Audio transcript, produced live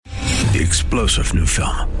the explosive new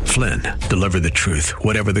film, Flynn, Deliver the Truth,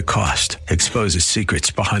 Whatever the Cost, exposes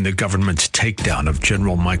secrets behind the government's takedown of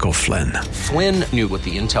General Michael Flynn. Flynn knew what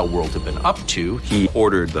the intel world had been up to. He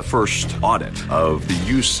ordered the first audit of the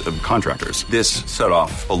use of contractors. This set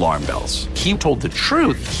off alarm bells. He told the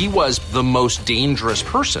truth. He was the most dangerous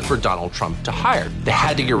person for Donald Trump to hire. They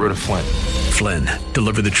had to get rid of Flynn. Flynn,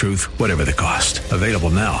 Deliver the Truth, Whatever the Cost. Available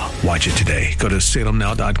now. Watch it today. Go to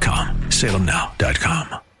salemnow.com.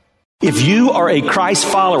 salemnow.com. If you are a Christ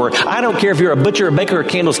follower, I don't care if you're a butcher, a baker, or a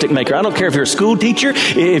candlestick maker. I don't care if you're a school teacher,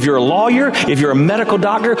 if you're a lawyer, if you're a medical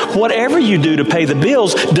doctor. Whatever you do to pay the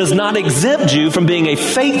bills does not exempt you from being a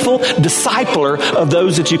faithful discipler of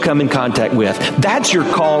those that you come in contact with. That's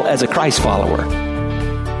your call as a Christ follower.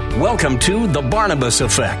 Welcome to The Barnabas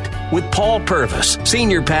Effect with Paul Purvis,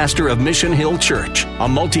 Senior Pastor of Mission Hill Church, a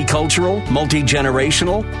multicultural,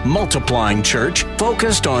 multi-generational, multiplying church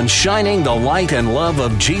focused on shining the light and love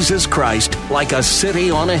of Jesus Christ like a city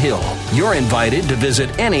on a hill. You're invited to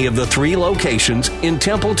visit any of the 3 locations in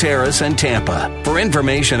Temple Terrace and Tampa. For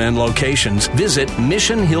information and locations, visit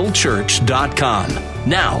missionhillchurch.com.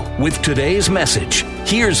 Now, with today's message,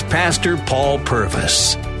 here's Pastor Paul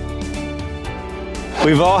Purvis.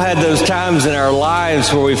 We've all had those times in our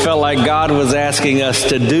lives where we felt like God was asking us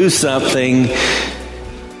to do something.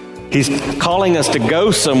 He's calling us to go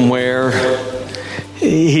somewhere.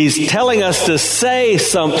 He's telling us to say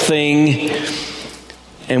something.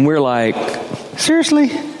 And we're like, seriously?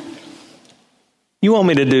 You want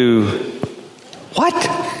me to do what?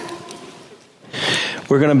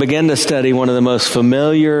 We're going to begin to study one of the most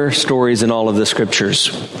familiar stories in all of the scriptures.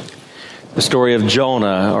 The story of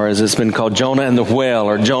Jonah, or as it's been called, Jonah and the whale,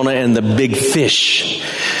 or Jonah and the big fish.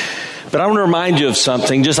 But I want to remind you of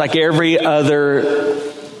something. Just like every other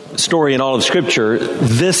story in all of Scripture,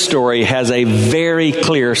 this story has a very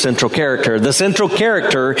clear central character. The central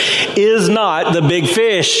character is not the big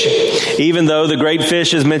fish, even though the great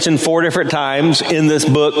fish is mentioned 4 different times in this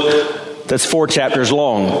book that's 4 chapters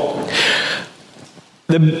long.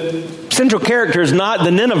 The central character is not the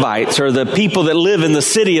Ninevites or the people that live in the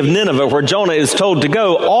city of Nineveh where Jonah is told to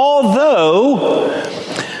go, although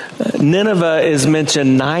Nineveh is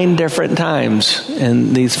mentioned 9 different times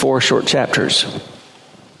in these 4 short chapters.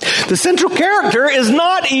 The central character is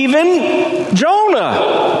not even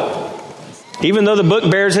Jonah, even though the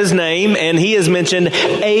book bears his name and he is mentioned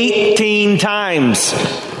 18 times.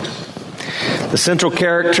 The central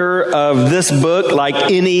character of this book, like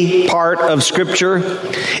any part of Scripture,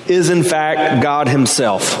 is in fact God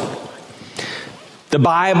Himself. The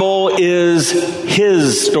Bible is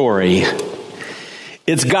His story.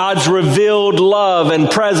 It's God's revealed love and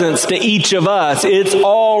presence to each of us. It's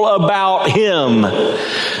all about Him.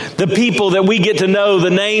 The people that we get to know, the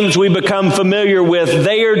names we become familiar with,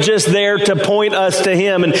 they are just there to point us to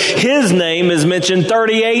Him. And His name is mentioned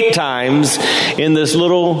 38 times in this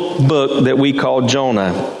little book that we call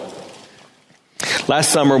Jonah.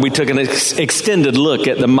 Last summer, we took an extended look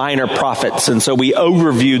at the minor prophets, and so we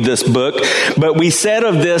overviewed this book. But we said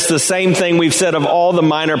of this the same thing we've said of all the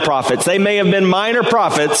minor prophets. They may have been minor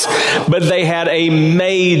prophets, but they had a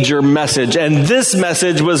major message. And this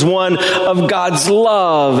message was one of God's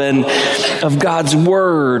love and of God's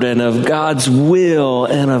word and of God's will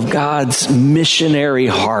and of God's missionary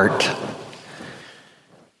heart.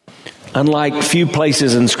 Unlike few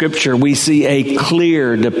places in Scripture, we see a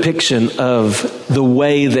clear depiction of the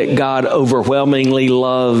way that God overwhelmingly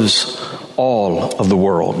loves all of the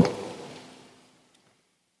world.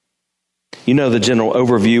 You know the general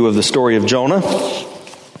overview of the story of Jonah.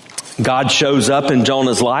 God shows up in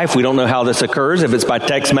Jonah's life. We don't know how this occurs, if it's by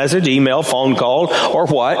text message, email, phone call, or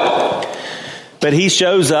what. But he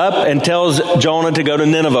shows up and tells Jonah to go to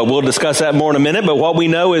Nineveh. We'll discuss that more in a minute. But what we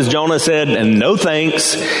know is Jonah said, and no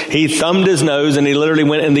thanks. He thumbed his nose and he literally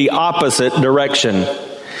went in the opposite direction.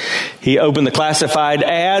 He opened the classified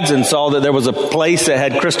ads and saw that there was a place that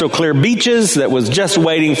had crystal clear beaches that was just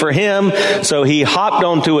waiting for him. So he hopped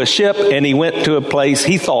onto a ship and he went to a place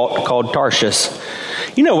he thought called Tarshish.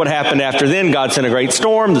 You know what happened after then? God sent a great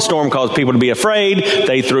storm. The storm caused people to be afraid.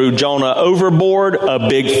 They threw Jonah overboard. A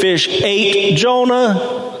big fish ate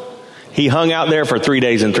Jonah. He hung out there for 3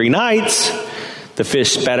 days and 3 nights. The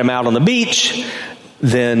fish spat him out on the beach.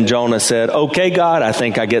 Then Jonah said, okay, God, I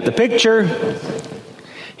think I get the picture.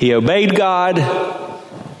 He obeyed God.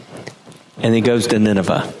 And he goes to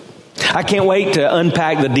Nineveh. I can't wait to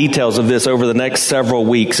unpack the details of this over the next several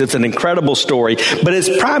weeks. It's an incredible story, but it's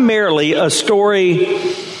primarily a story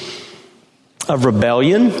of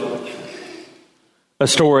rebellion, a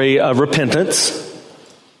story of repentance,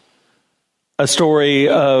 a story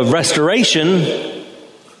of restoration,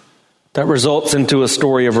 that results into a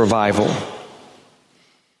story of revival.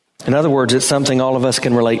 In other words, it's something all of us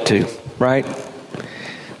can relate to, right?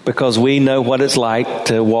 Because we know what it's like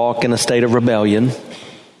to walk in a state of rebellion.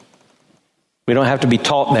 We don't have to be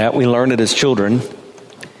taught that. We learn it as children.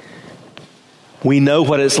 We know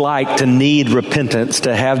what it's like to need repentance,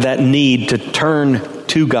 to have that need to turn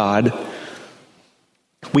to God.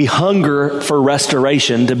 We hunger for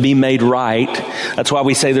restoration, to be made right. That's why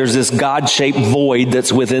we say there's this God-shaped void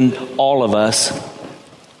that's within all of us.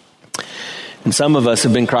 And some of us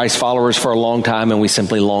have been Christ followers for a long time, and we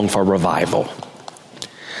simply long for revival.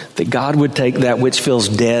 That God would take that which feels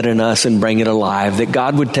dead in us and bring it alive. That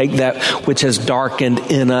God would take that which has darkened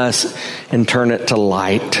in us and turn it to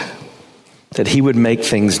light. That He would make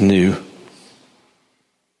things new.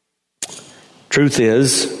 Truth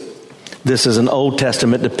is, this is an Old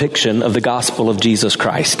Testament depiction of the gospel of Jesus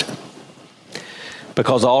Christ.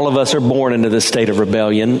 Because all of us are born into this state of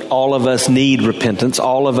rebellion. All of us need repentance.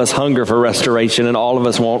 All of us hunger for restoration. And all of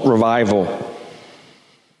us want revival.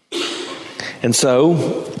 And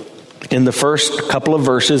so, in the first couple of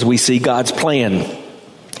verses, we see God's plan.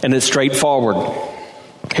 And it's straightforward.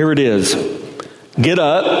 Here it is. Get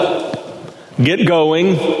up, get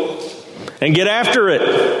going, and get after it.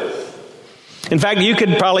 In fact, you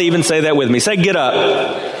could probably even say that with me. Say, get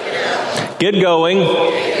up, get going,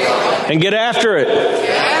 and get after it.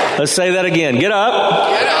 Let's say that again. Get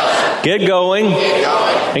up, get going,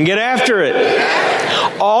 and get after it.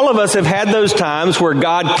 All of us have had those times where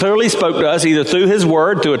God clearly spoke to us, either through His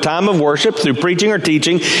Word, through a time of worship, through preaching or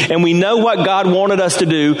teaching, and we know what God wanted us to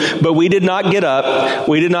do, but we did not get up,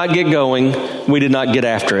 we did not get going, we did not get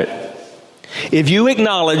after it. If you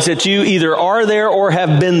acknowledge that you either are there or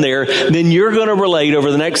have been there, then you're going to relate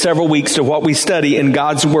over the next several weeks to what we study in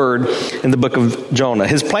God's Word in the book of Jonah.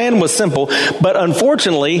 His plan was simple, but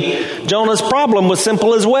unfortunately, Jonah's problem was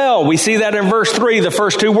simple as well. We see that in verse 3. The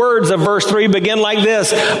first two words of verse 3 begin like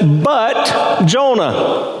this: but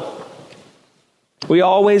Jonah. We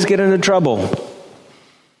always get into trouble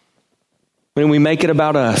when we make it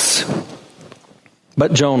about us.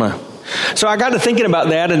 But Jonah. So I got to thinking about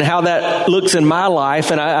that and how that looks in my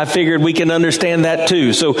life, and I figured we can understand that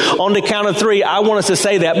too. So on the count of three, I want us to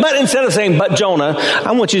say that. But instead of saying, but Jonah,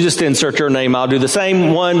 I want you just to insert your name. I'll do the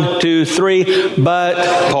same. 1, 2, 3,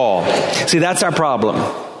 but Paul. See, that's our problem.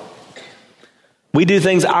 We do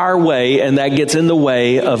things our way, and that gets in the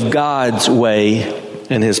way of God's way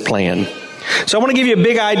and His plan. So I want to give you a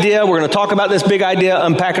big idea. We're going to talk about this big idea,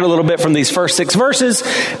 unpack it a little bit from these first 6 verses.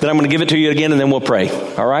 Then I'm going to give it to you again, and then we'll pray.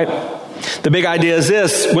 All right? The big idea is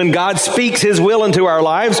this: when God speaks His will into our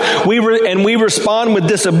lives, we respond with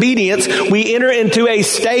disobedience, we enter into a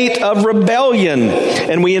state of rebellion,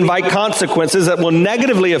 and we invite consequences that will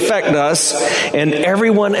negatively affect us and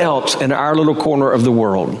everyone else in our little corner of the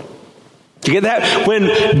world. Do you get that?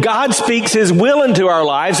 When God speaks His will into our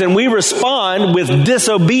lives and we respond with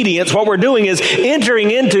disobedience, what we're doing is entering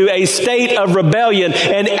into a state of rebellion.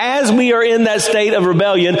 And as we are in that state of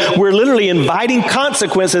rebellion, we're literally inviting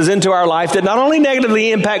consequences into our life that not only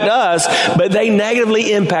negatively impact us, but they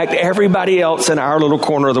negatively impact everybody else in our little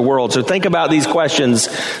corner of the world. So think about these questions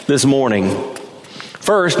this morning.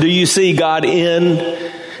 First, do you see God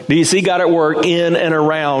at work in and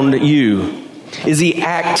around you? Is He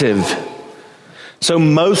active? So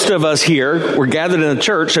most of us here, we're gathered in a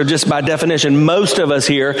church, so just by definition, most of us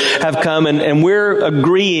here have come and we're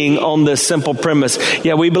agreeing on this simple premise.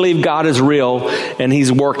 Yeah, we believe God is real and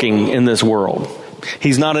He's working in this world.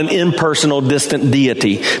 He's not an impersonal, distant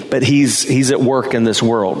deity, but He's at work in this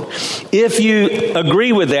world. If you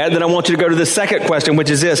agree with that, then I want you to go to the second question,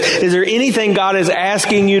 which is this: is there anything God is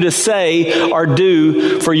asking you to say or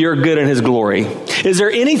do for your good and His glory? Is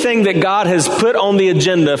there anything that God has put on the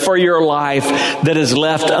agenda for your life that is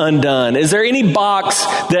left undone? Is there any box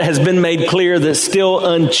that has been made clear that's still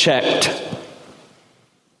unchecked?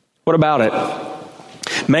 What about it?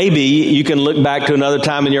 Maybe you can look back to another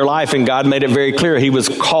time in your life and God made it very clear He was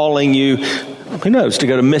calling you, who knows, to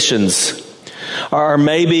go to missions. Or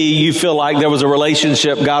maybe you feel like there was a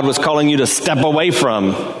relationship God was calling you to step away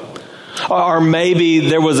from. Or maybe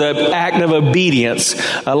there was an act of obedience.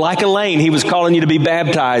 Like Elaine, He was calling you to be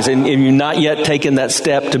baptized and you've not yet taken that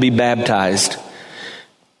step to be baptized.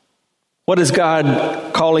 What is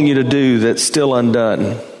God calling you to do that's still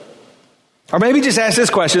undone? Or maybe just ask this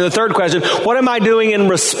question, the third question: what am I doing in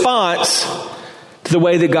response to the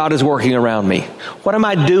way that God is working around me? What am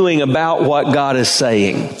I doing about what God is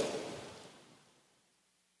saying?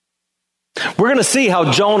 We're going to see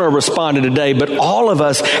how Jonah responded today, but all of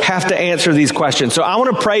us have to answer these questions. So I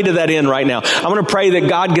want to pray to that end right now. I want to pray that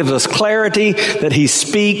God gives us clarity, that He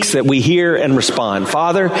speaks, that we hear and respond.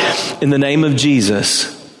 Father, in the name of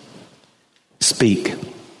Jesus, speak.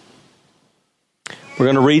 We're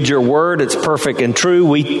going to read your word. It's perfect and true.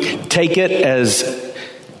 We take it as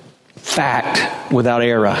fact without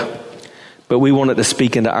error, but we want it to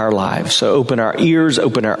speak into our lives. So open our ears,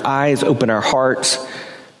 open our eyes, open our hearts,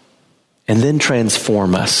 and then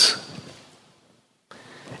transform us.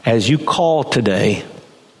 As you call today,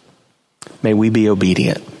 may we be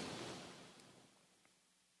obedient.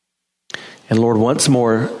 And Lord, once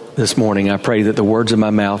more this morning, I pray that the words of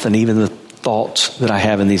my mouth and even the thoughts that I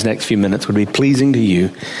have in these next few minutes would be pleasing to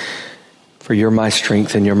you, for you're my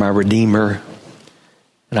strength and you're my Redeemer.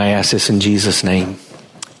 And I ask this in Jesus' name.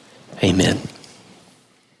 Amen.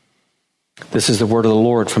 This is the word of the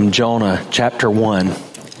Lord from Jonah chapter 1.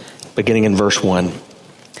 Beginning in verse 1.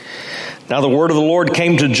 Now the word of the Lord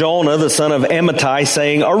came to Jonah, the son of Amittai,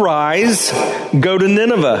 saying, Arise, go to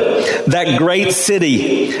Nineveh, that great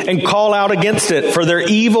city, and call out against it, for their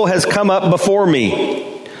evil has come up before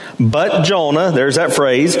me. But Jonah, there's that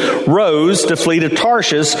phrase, rose to flee to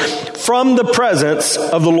Tarshish from the presence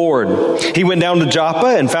of the Lord. He went down to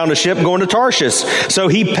Joppa and found a ship going to Tarshish. So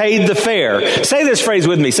he paid the fare. Say this phrase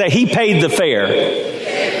with me. Say, he paid the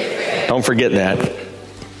fare. Don't forget that.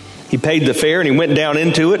 He paid the fare and he went down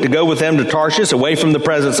into it to go with them to Tarshish, away from the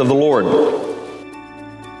presence of the Lord.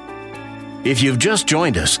 If you've just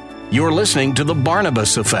joined us, you're listening to The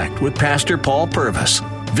Barnabas Effect with Pastor Paul Purvis.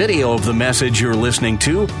 Video of the message you're listening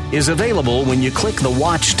to is available when you click the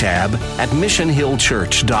Watch tab at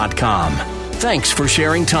missionhillchurch.com. Thanks for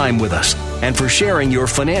sharing time with us and for sharing your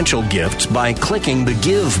financial gifts by clicking the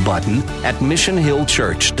Give button at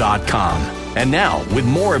missionhillchurch.com. And now, with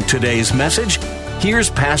more of today's message,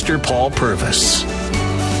 here's Pastor Paul Purvis.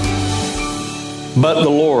 But the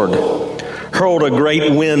Lord hurled a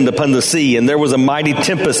great wind upon the sea, and there was a mighty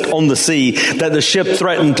tempest on the sea, that the ship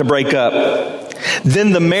threatened to break up.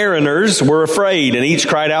 Then the mariners were afraid, and each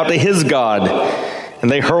cried out to his God.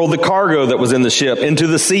 And they hurled the cargo that was in the ship into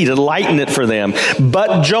the sea to lighten it for them.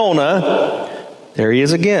 But Jonah, there he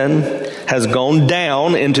is again, has gone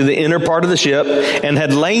down into the inner part of the ship, and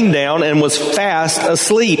had lain down and was fast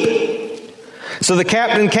asleep. So the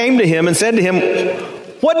captain came to him and said to him,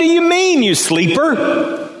 What do you mean, you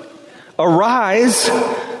sleeper? Arise,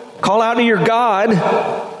 call out to your God,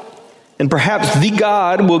 and perhaps the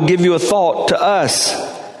God will give you a thought to us,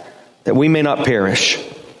 that we may not perish.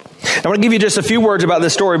 I want to give you just a few words about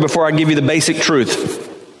this story before I give you the basic truth.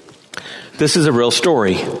 This is a real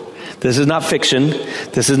story. This is not fiction.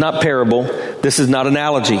 This is not parable. This is not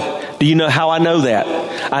analogy. Do you know how I know that?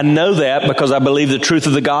 I know that because I believe the truth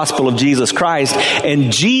of the gospel of Jesus Christ,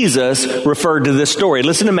 and Jesus referred to this story.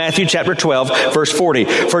 Listen to Matthew chapter 12, verse 40.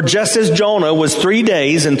 For just as Jonah was 3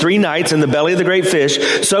 days and 3 nights in the belly of the great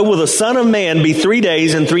fish, so will the Son of Man be 3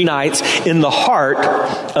 days and 3 nights in the heart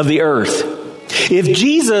of the earth. If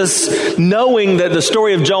Jesus, knowing that the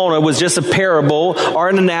story of Jonah was just a parable or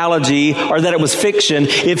an analogy or that it was fiction,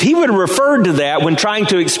 if he would have referred to that when trying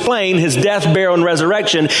to explain his death, burial, and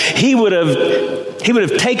resurrection, he would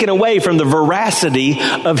have taken away from the veracity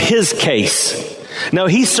of his case. No,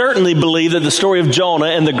 he certainly believed that the story of Jonah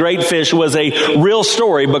and the great fish was a real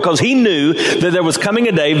story, because he knew that there was coming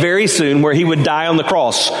a day very soon where he would die on the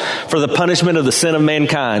cross for the punishment of the sin of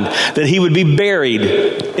mankind, that he would be buried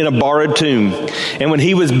in a borrowed tomb. And when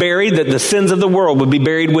he was buried, that the sins of the world would be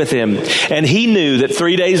buried with him. And he knew that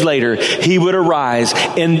 3 days later he would arise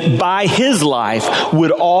and by his life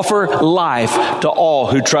would offer life to all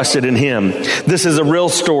who trusted in him. This is a real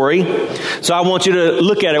story. So I want you to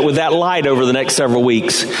look at it with that light over the next several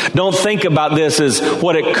weeks. Don't think about this as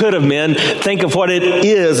what it could have meant. Think of what it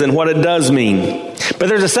is and what it does mean. But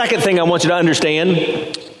there's a second thing I want you to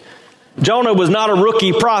understand. Jonah was not a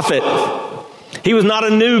rookie prophet. He was not a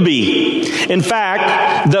newbie. In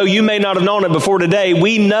fact, though you may not have known it before today,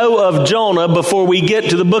 we know of Jonah before we get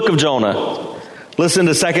to the book of Jonah. Listen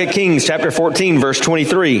to 2 Kings chapter 14, verse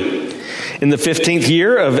 23. In the 15th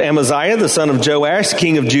year of Amaziah, the son of Joash,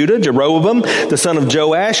 king of Judah, Jeroboam, the son of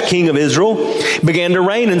Joash, king of Israel, began to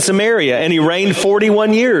reign in Samaria, and he reigned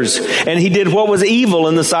 41 years. And he did what was evil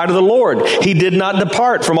in the sight of the Lord. He did not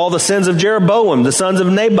depart from all the sins of Jeroboam, the sons of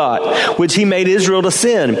Nebat, which he made Israel to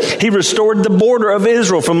sin. He restored the border of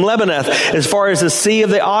Israel from Lebanon as far as the sea of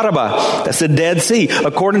the Arabah, that's the Dead Sea,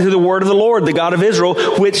 according to the word of the Lord, the God of Israel,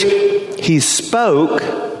 which he spoke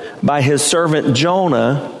by his servant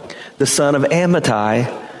Jonah, the son of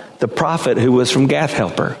Amittai, the prophet who was from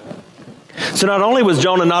Gath-hepher. So not only was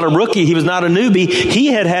Jonah not a rookie, he was not a newbie, he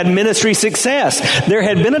had had ministry success. There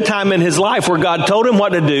had been a time in his life where God told him what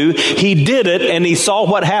to do, he did it, and he saw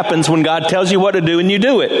what happens when God tells you what to do and you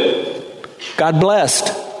do it. God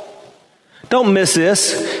blessed. Don't miss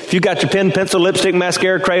this. If you got your pen, pencil, lipstick,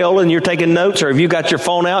 mascara, Crayola, and you're taking notes, or if you got your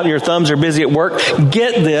phone out and your thumbs are busy at work,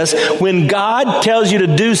 get this. When God tells you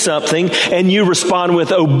to do something and you respond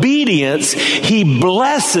with obedience, He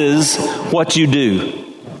blesses what you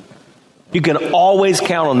do. You can always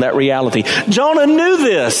count on that reality. Jonah knew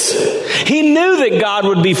this. He knew that God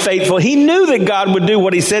would be faithful. He knew that God would do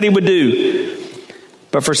what He said He would do.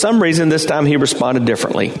 But for some reason, this time He responded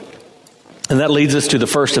differently. And that leads us to the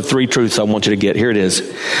first of three truths I want you to get. Here it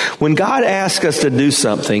is. When God asks us to do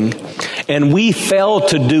something and we fail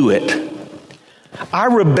to do it,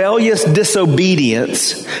 our rebellious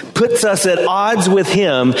disobedience puts us at odds with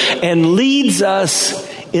Him and leads us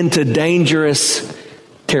into dangerous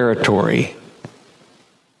territory.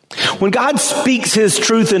 When God speaks His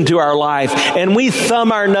truth into our life and we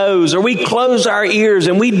thumb our nose or we close our ears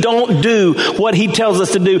and we don't do what He tells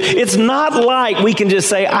us to do, it's not like we can just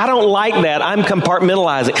say, I don't like that, I'm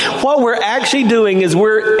compartmentalizing. What we're actually doing is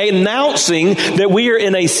we're announcing that we are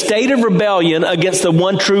in a state of rebellion against the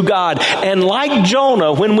one true God. And like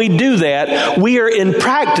Jonah, when we do that, we are in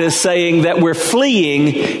practice saying that we're fleeing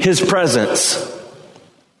His presence.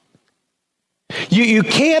 You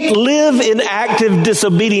can't live in active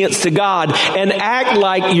disobedience to God and act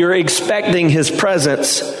like you're expecting His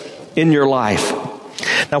presence in your life.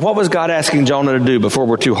 Now, what was God asking Jonah to do before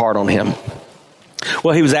we're too hard on him?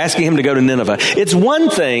 Well, He was asking him to go to Nineveh. It's one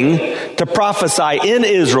thing to prophesy in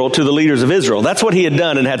Israel to the leaders of Israel. That's what he had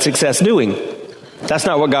done and had success doing. That's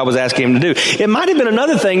not what God was asking him to do. It might have been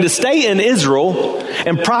another thing to stay in Israel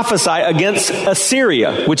and prophesy against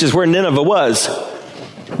Assyria, which is where Nineveh was.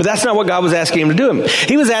 But that's not what God was asking him to do.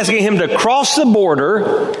 He was asking him to cross the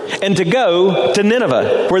border and to go to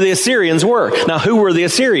Nineveh, where the Assyrians were. Now, who were the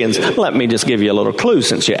Assyrians? Let me just give you a little clue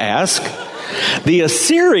since you ask. The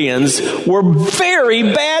Assyrians were very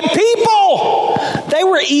bad people. They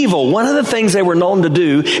were evil. One of the things they were known to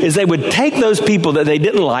do is they would take those people that they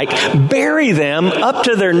didn't like, bury them up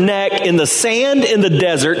to their neck in the sand in the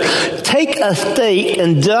desert, take a stake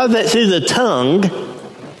and drive it through the tongue.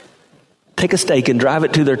 Take a stake and drive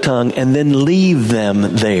it to their tongue and then leave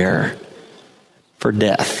them there for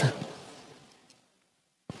death.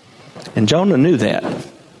 And Jonah knew that.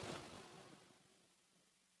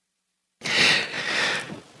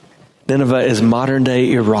 Nineveh is modern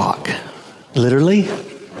day Iraq. Literally,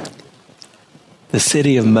 the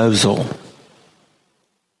city of Mosul.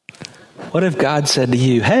 What if God said to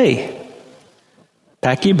you, hey,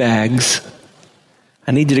 pack your bags.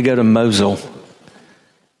 I need you to go to Mosul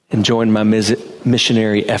and join my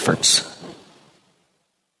missionary efforts.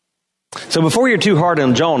 So before you're too hard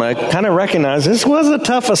on Jonah, kind of recognize this was a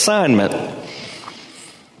tough assignment.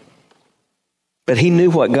 But he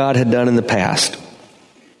knew what God had done in the past.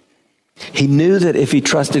 He knew that if he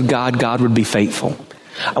trusted God, God would be faithful.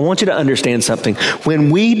 I want you to understand something. When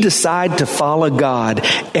we decide to follow God,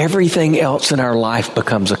 everything else in our life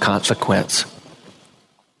becomes a consequence.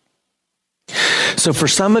 So for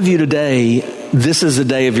some of you today, this is the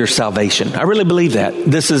day of your salvation. I really believe that.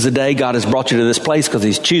 This is the day God has brought you to this place because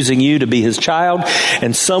He's choosing you to be His child.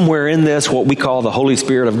 And somewhere in this, what we call the Holy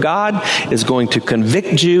Spirit of God is going to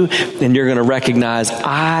convict you, and you're going to recognize,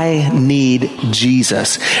 I need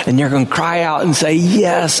Jesus. And you're going to cry out and say,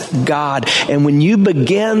 yes, God. And when you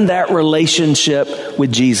begin that relationship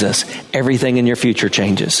with Jesus, everything in your future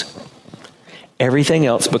changes. Everything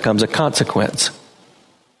else becomes a consequence.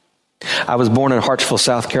 I was born in Hartsville,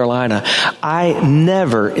 South Carolina. I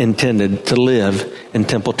never intended to live in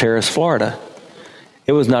Temple Terrace, Florida.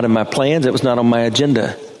 It was not in my plans. It was not on my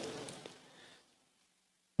agenda.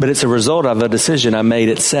 But it's a result of a decision I made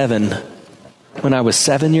at 7, when I was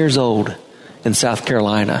 7 years old in South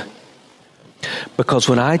Carolina. Because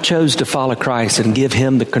when I chose to follow Christ and give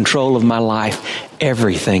Him the control of my life,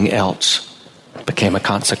 everything else became a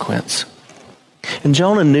consequence. And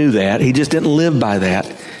Jonah knew that. He just didn't live by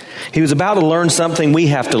that. He was about to learn something we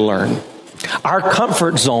have to learn. Our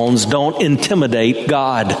comfort zones don't intimidate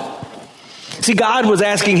God. See, God was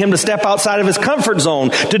asking him to step outside of his comfort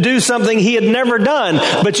zone, to do something he had never done.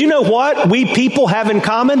 But you know what we people have in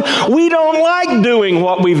common? We don't like doing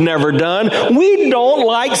what we've never done. We don't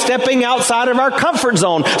like stepping outside of our comfort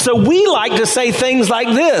zone. So we like to say things like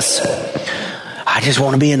this. I just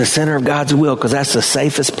want to be in the center of God's will because that's the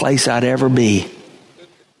safest place I'd ever be.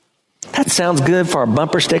 That sounds good for a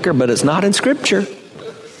bumper sticker, but it's not in Scripture.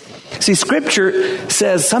 See, Scripture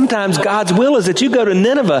says sometimes God's will is that you go to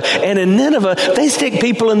Nineveh, and in Nineveh, they stick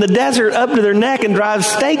people in the desert up to their neck and drive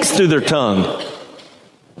stakes through their tongue.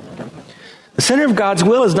 The center of God's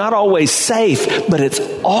will is not always safe, but it's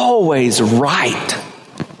always right.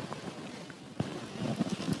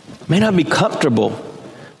 It may not be comfortable,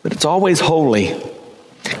 but it's always holy.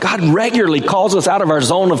 God regularly calls us out of our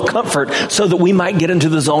zone of comfort so that we might get into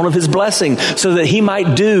the zone of His blessing, so that He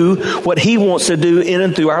might do what He wants to do in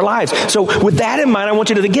and through our lives. So with that in mind, I want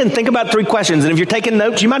you to, again, think about 3 questions. And if you're taking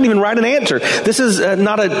notes, you might even write an answer. This is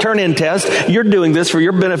not a turn-in test. You're doing this for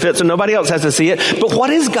your benefit so nobody else has to see it. But what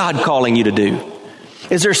is God calling you to do?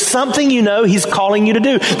 Is there something you know He's calling you to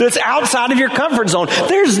do that's outside of your comfort zone?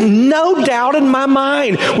 There's no doubt in my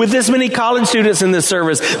mind with this many college students in this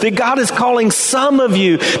service that God is calling some of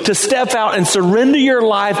you to step out and surrender your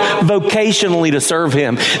life vocationally to serve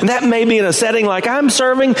Him. And that may be in a setting like I'm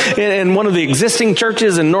serving in one of the existing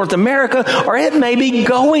churches in North America, or it may be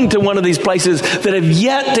going to one of these places that have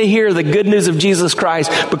yet to hear the good news of Jesus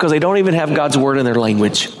Christ because they don't even have God's Word in their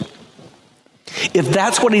language. If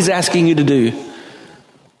that's what He's asking you to do,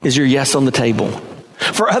 is your yes on the table?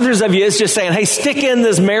 For others of you, it's just saying, hey, stick in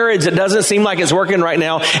this marriage that doesn't seem like it's working right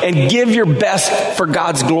now and give your best for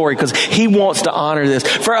God's glory because He wants to honor this.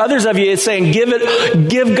 For others of you, it's saying,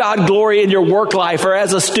 give God glory in your work life or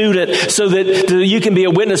as a student so that you can be a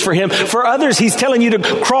witness for Him. For others, He's telling you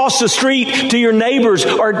to cross the street to your neighbors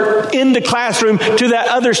or in the classroom to that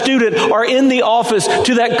other student or in the office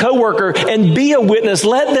to that coworker and be a witness.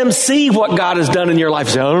 Let them see what God has done in your life.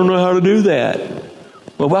 Say, I don't know how to do that.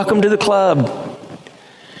 Well, welcome to the club.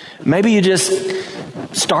 Maybe you just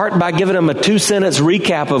start by giving them a 2-sentence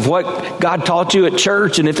recap of what God taught you at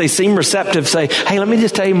church. And if they seem receptive, say, hey, let me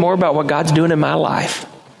just tell you more about what God's doing in my life.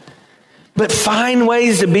 But find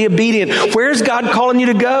ways to be obedient. Where's God calling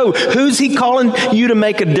you to go? Who's He calling you to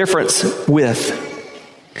make a difference with?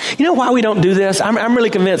 You know why we don't do this? I'm really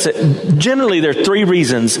convinced that generally there are 3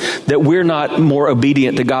 reasons that we're not more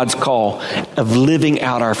obedient to God's call of living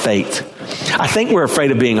out our faith. I think we're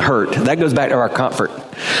afraid of being hurt. That goes back to our comfort.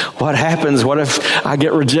 What happens? What if I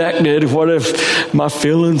get rejected? What if my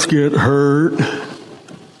feelings get hurt?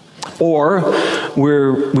 Or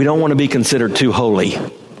we don't want to be considered too holy.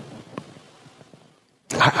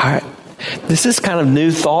 This is kind of new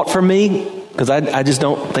thought for me. Because I just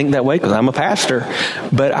don't think that way because I'm a pastor.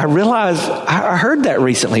 But I realized, I heard that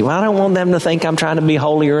recently. Well, I don't want them to think I'm trying to be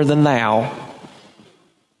holier than thou.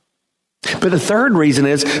 But the third reason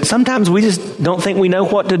is sometimes we just don't think we know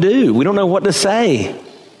what to do. We don't know what to say.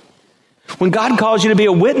 When God calls you to be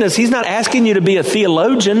a witness, He's not asking you to be a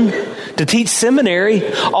theologian, to teach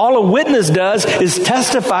seminary. All a witness does is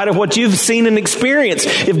testify to what you've seen and experienced.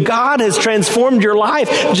 If God has transformed your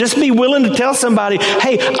life, just be willing to tell somebody,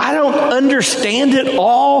 hey, I don't understand it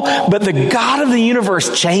all, but the God of the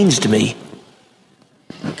universe changed me.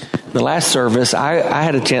 The last service, I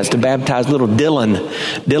had a chance to baptize little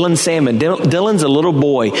Dylan Salmon. Dylan's a little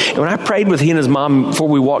boy. And when I prayed with he and his mom before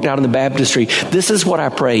we walked out in the baptistry, this is what I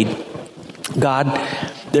prayed. God,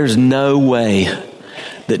 there's no way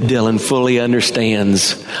that Dylan fully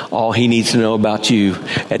understands all he needs to know about you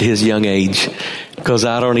at his young age, because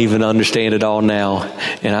I don't even understand it all now,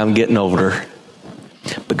 and I'm getting older.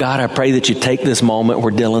 But God, I pray that you take this moment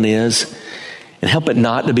where Dylan is and help it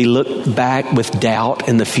not to be looked back with doubt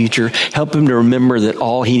in the future. Help him to remember that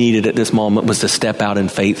all he needed at this moment was to step out in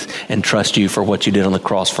faith and trust you for what you did on the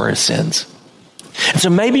cross for his sins. And so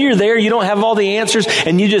maybe you're there, you don't have all the answers,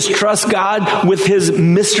 and you just trust God with His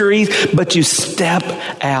mysteries, but you step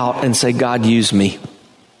out and say, God, use me.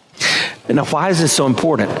 And now, why is this so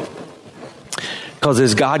important? Because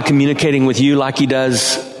is God communicating with you like He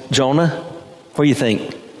does Jonah? What do you think?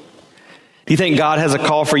 Do you think God has a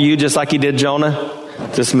call for you just like He did Jonah?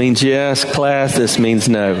 This means yes, class. This means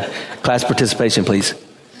no. Class participation, please.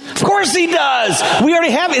 Of course He does. We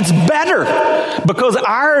already have it. It's better because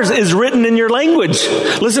ours is written in your language.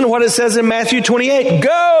 Listen to what it says in Matthew 28.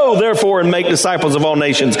 Go, therefore, and make disciples of all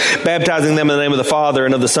nations, baptizing them in the name of the Father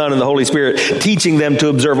and of the Son and the Holy Spirit, teaching them to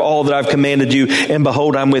observe all that I've commanded you. And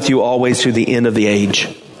behold, I'm with you always to the end of the age.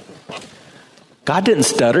 God didn't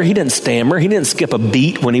stutter. He didn't stammer. He didn't skip a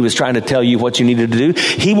beat when He was trying to tell you what you needed to do.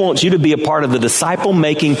 He wants you to be a part of the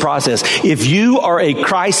disciple-making process. If you are a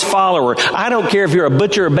Christ follower, I don't care if you're a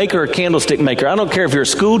butcher, a baker, or a candlestick maker. I don't care if you're a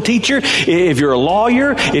school teacher, if you're a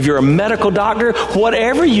lawyer, if you're a medical doctor.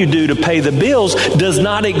 Whatever you do to pay the bills does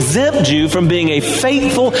not exempt you from being a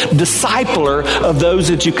faithful discipler of those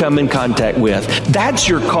that you come in contact with. That's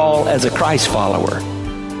your call as a Christ follower.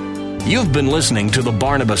 You've been listening to The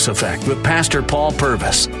Barnabas Effect with Pastor Paul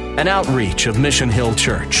Purvis. an outreach of Mission Hill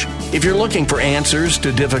Church. If you're looking for answers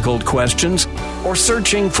to difficult questions or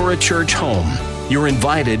searching for a church home, you're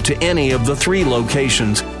invited to any of the 3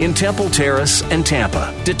 locations in Temple Terrace and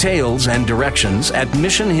Tampa. Details and directions at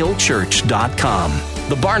missionhillchurch.com.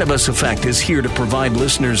 The Barnabas Effect is here to provide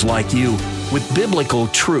listeners like you with biblical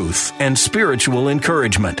truth and spiritual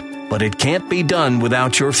encouragement, but it can't be done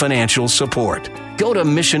without your financial support. Go to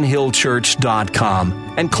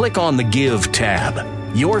missionhillchurch.com and click on the Give tab.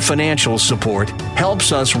 Your financial support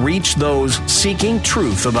helps us reach those seeking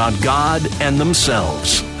truth about God and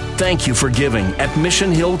themselves. Thank you for giving at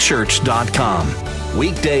missionhillchurch.com.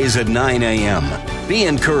 Weekdays at 9 a.m. Be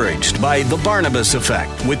encouraged by The Barnabas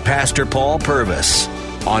Effect with Pastor Paul Purvis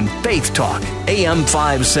on Faith Talk, AM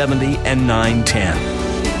 570 and 910.